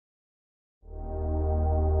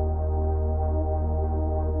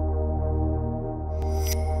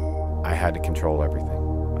had to control everything.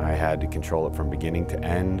 I had to control it from beginning to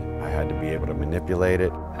end. I had to be able to manipulate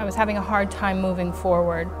it. I was having a hard time moving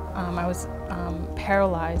forward. I was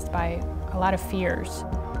paralyzed by a lot of fears.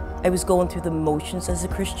 I was going through the motions as a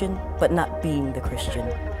Christian, but not being the Christian.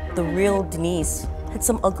 The real Denise had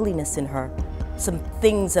some ugliness in her, some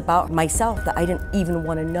things about myself that I didn't even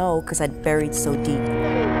want to know because I'd buried so deep.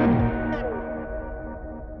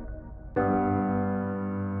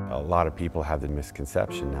 A lot of people have the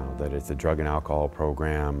misconception now that it's a drug and alcohol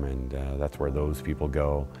program and that's where those people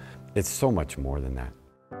go. It's so much more than that.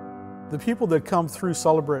 The people that come through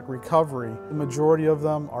Celebrate Recovery, the majority of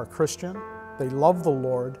them are Christian. They love the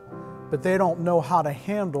Lord, but they don't know how to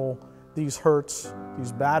handle these hurts,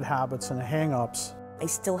 these bad habits and hang-ups. I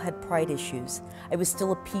still had pride issues. I was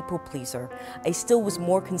still a people pleaser. I still was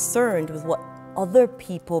more concerned with what other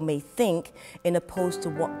people may think in opposed to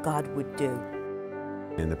what God would do.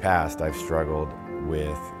 In the past, I've struggled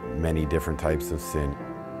with many different types of sin.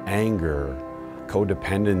 Anger,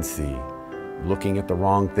 codependency, looking at the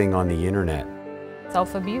wrong thing on the internet.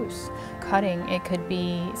 Self-abuse, cutting, it could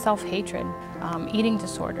be self-hatred. Eating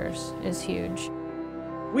disorders is huge.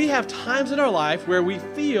 We have times in our life where we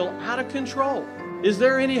feel out of control. Is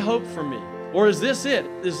there any hope for me? Or is this it?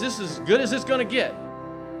 Is this as good as it's going to get?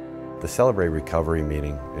 The Celebrate Recovery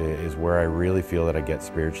meeting is where I really feel that I get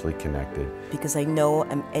spiritually connected. Because I know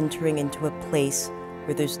I'm entering into a place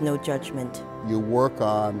where there's no judgment. You work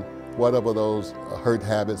on whatever those hurt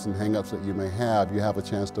habits and hang-ups that you may have, you have a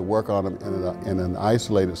chance to work on them in an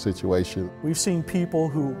isolated situation. We've seen people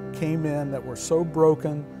who came in that were so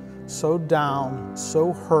broken, so down,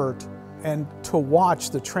 so hurt, and to watch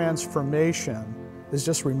the transformation is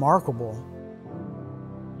just remarkable.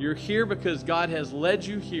 You're here because God has led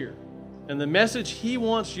you here. And the message He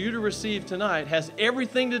wants you to receive tonight has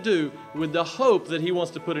everything to do with the hope that He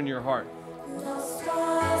wants to put in your heart.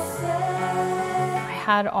 I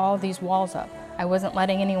had all these walls up. I wasn't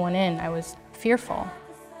letting anyone in. I was fearful.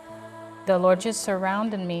 The Lord just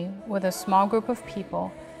surrounded me with a small group of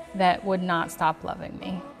people that would not stop loving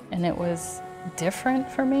me. And it was different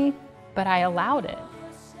for me, but I allowed it.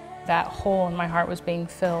 That hole in my heart was being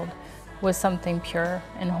filled with something pure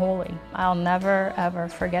and holy. I'll never, ever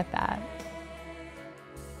forget that.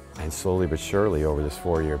 And slowly but surely over this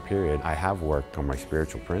 4-year period, I have worked on my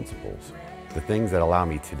spiritual principles. The things that allow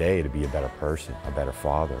me today to be a better person, a better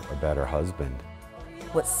father, a better husband.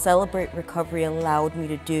 What Celebrate Recovery allowed me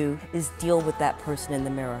to do is deal with that person in the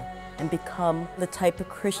mirror and become the type of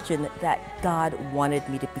Christian that God wanted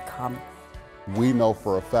me to become. We know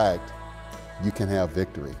for a fact you can have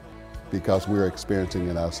victory because we're experiencing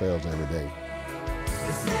it ourselves every day.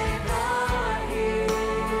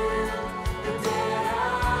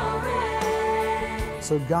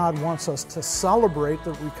 So God wants us to celebrate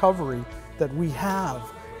the recovery that we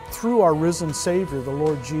have through our risen Savior, the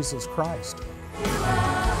Lord Jesus Christ.